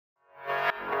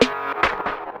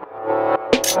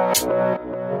What's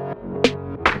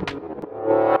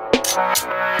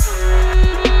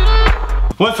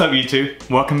up YouTube?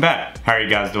 Welcome back. How are you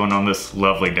guys doing on this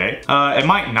lovely day? It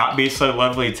might not be so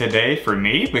lovely today for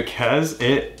me because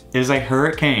it is a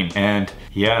hurricane and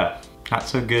yeah, not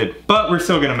so good. But we're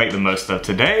still gonna make the most of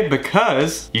today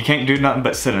because you can't do nothing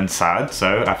but sit inside.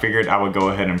 So I figured I would go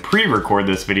ahead and pre-record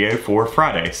this video for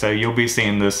Friday. So you'll be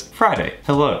seeing this Friday.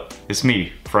 Hello, it's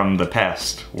me from the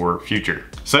past or future.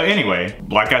 So anyway,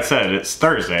 like I said, it's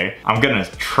Thursday. I'm gonna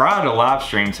try to live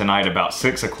stream tonight about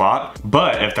 6 o'clock,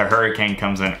 but if the hurricane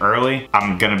comes in early,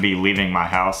 I'm gonna be leaving my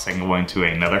house and going to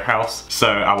another house, so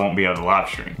I won't be able to live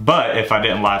stream. But if I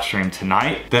didn't live stream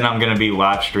tonight, then I'm gonna be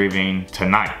live streaming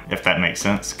tonight, if that makes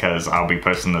sense, because I'll be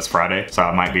posting this Friday, so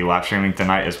I might be live streaming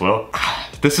tonight as well.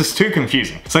 This is too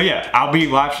confusing. So yeah, I'll be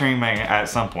live streaming at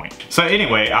some point. So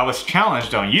anyway, I was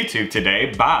challenged on YouTube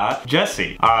today by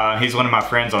Jesse. He's one of my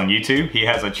friends on YouTube. He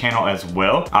has a channel as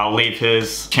well. I'll leave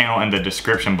his channel in the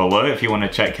description below if you want to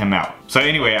check him out. So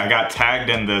anyway, I got tagged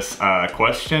in this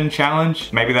question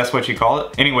challenge. Maybe that's what you call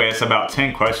it. Anyway, it's about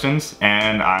 10 questions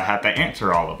and I have to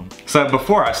answer all of them. So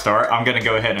before I start, I'm gonna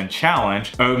go ahead and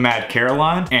challenge Oh Mad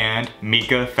Caroline and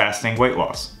Mika Fasting Weight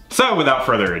Loss. So without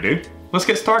further ado, let's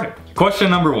get started. Question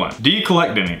number 1, do you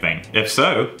collect anything? If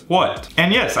so, what?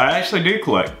 And yes, I actually do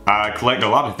collect. I collect a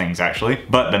lot of things actually,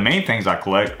 but the main things I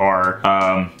collect are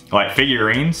like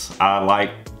figurines. I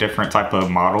like different type of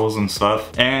models and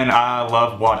stuff, and I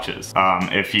love watches.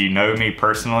 If you know me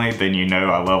personally, then you know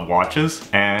I love watches,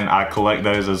 and I collect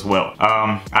those as well.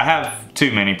 I have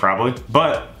too many probably,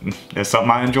 but it's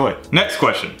something I enjoy. Next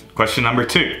question, question number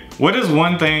 2. What is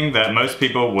one thing that most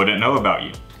people wouldn't know about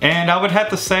you? And I would have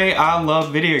to say I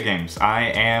love video games. I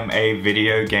am a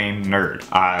video game nerd.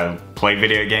 I play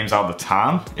video games all the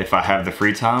time. If I have the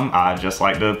free time, I just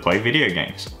like to play video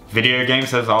games. Video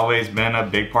games has always been a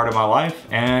big part of my life,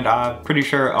 and I'm pretty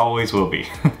sure it always will be.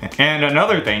 And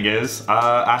another thing is,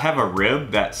 I have a rib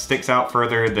that sticks out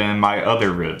further than my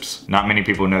other ribs. Not many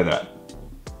people know that,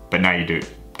 but now you do.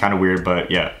 Kind of weird, but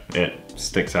yeah, it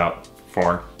sticks out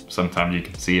far. Sometimes you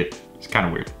can see it. It's kind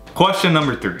of weird. Question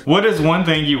number 3. What is one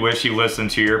thing you wish you listened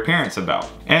to your parents about?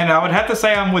 And I would have to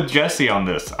say I'm with Jesse on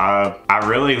this. I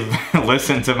really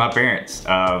listen to my parents.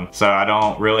 So I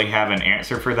don't really have an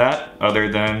answer for that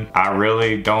other than I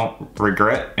really don't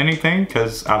regret anything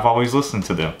because I've always listened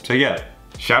to them. So yeah,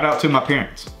 shout out to my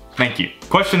parents. Thank you.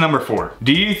 Question number 4.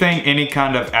 Do you think any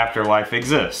kind of afterlife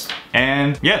exists?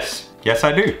 And yes. Yes,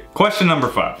 I do. Question number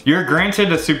 5. You're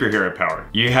granted a superhero power.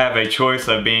 You have a choice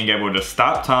of being able to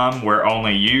stop time where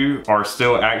only you are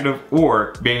still active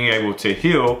or being able to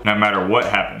heal no matter what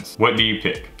happens. What do you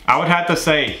pick? I would have to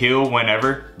say heal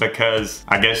whenever because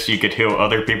I guess you could heal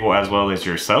other people as well as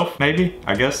yourself, maybe,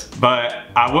 I guess. But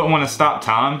I wouldn't want to stop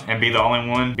time and be the only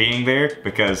one being there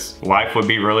because life would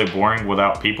be really boring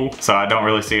without people. So I don't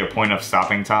really see a point of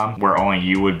stopping time where only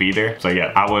you would be there. So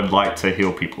yeah, I would like to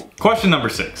heal people. Question number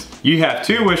 6. You have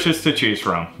 2 wishes to choose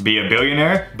from. Be a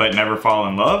billionaire but never fall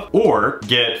in love, or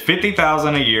get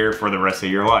 $50,000 a year for the rest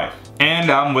of your life.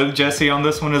 And I'm with Jesse on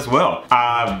this one as well.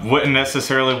 I wouldn't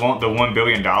necessarily want the $1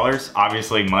 billion.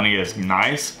 Obviously money is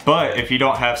nice, but if you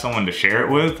don't have someone to share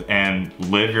it with and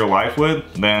live your life with,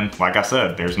 then like I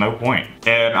said, there's no point.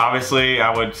 And obviously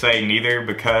I would say neither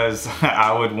because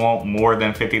I would want more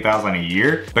than $50,000 a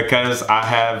year because I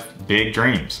have big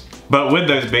dreams. But with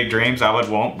those big dreams, I would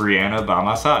want Brianna by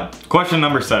my side. Question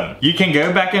number 7. You can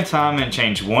go back in time and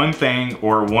change one thing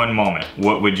or one moment.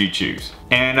 What would you choose?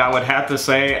 And I would have to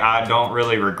say I don't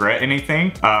really regret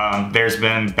anything. There's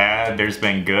been bad, there's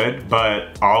been good,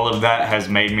 but all of that has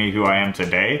made me who I am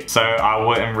today. So I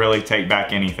wouldn't really take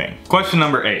back anything. Question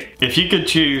number 8. If you could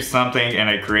choose something in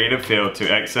a creative field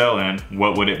to excel in,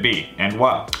 what would it be and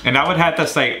why? And I would have to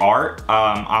say art.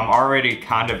 I'm already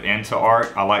kind of into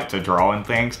art. I like to draw and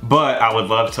things, but I would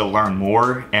love to learn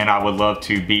more and I would love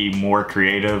to be more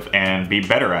creative and be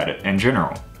better at it in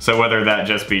general. So whether that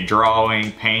just be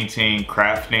drawing, painting,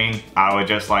 crafting, I would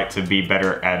just like to be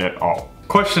better at it all.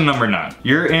 Question number 9.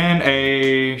 You're in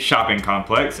a shopping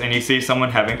complex and you see someone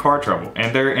having car trouble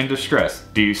and they're in distress.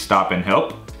 Do you stop and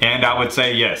help? And I would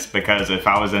say yes, because if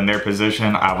I was in their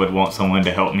position, I would want someone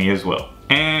to help me as well.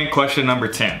 And question number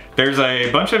 10. There's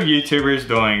a bunch of YouTubers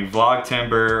doing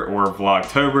Vlogtimber or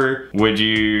Vlogtober. Would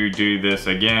you do this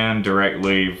again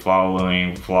directly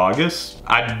following Vlogus?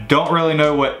 I don't really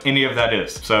know what any of that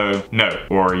is, so no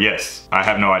or yes. I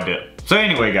have no idea. So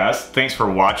anyway guys, thanks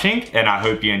for watching and I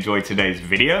hope you enjoyed today's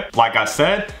video. Like I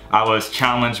said, I was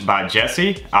challenged by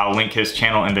Jesse. I'll link his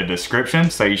channel in the description,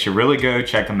 so you should really go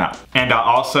check him out. And I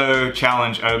also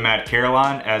challenged OMAD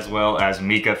Caroline as well as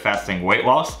Mika Fasting Weight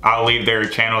Loss. I'll leave their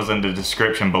channels in the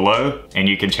description below and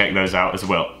you can check those out as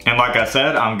well. And like I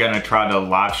said, I'm gonna try to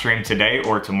live stream today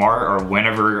or tomorrow or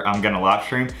whenever I'm gonna live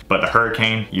stream. But the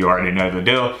hurricane, you already know the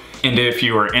deal. And if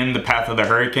you are in the path of the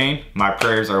hurricane, my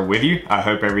prayers are with you. I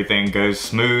hope everything goes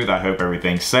smooth. I hope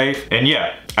everything's safe. And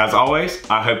yeah, as always,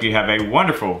 I hope you have a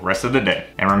wonderful rest of the day.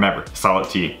 And remember, it's all up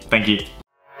to you. Thank you.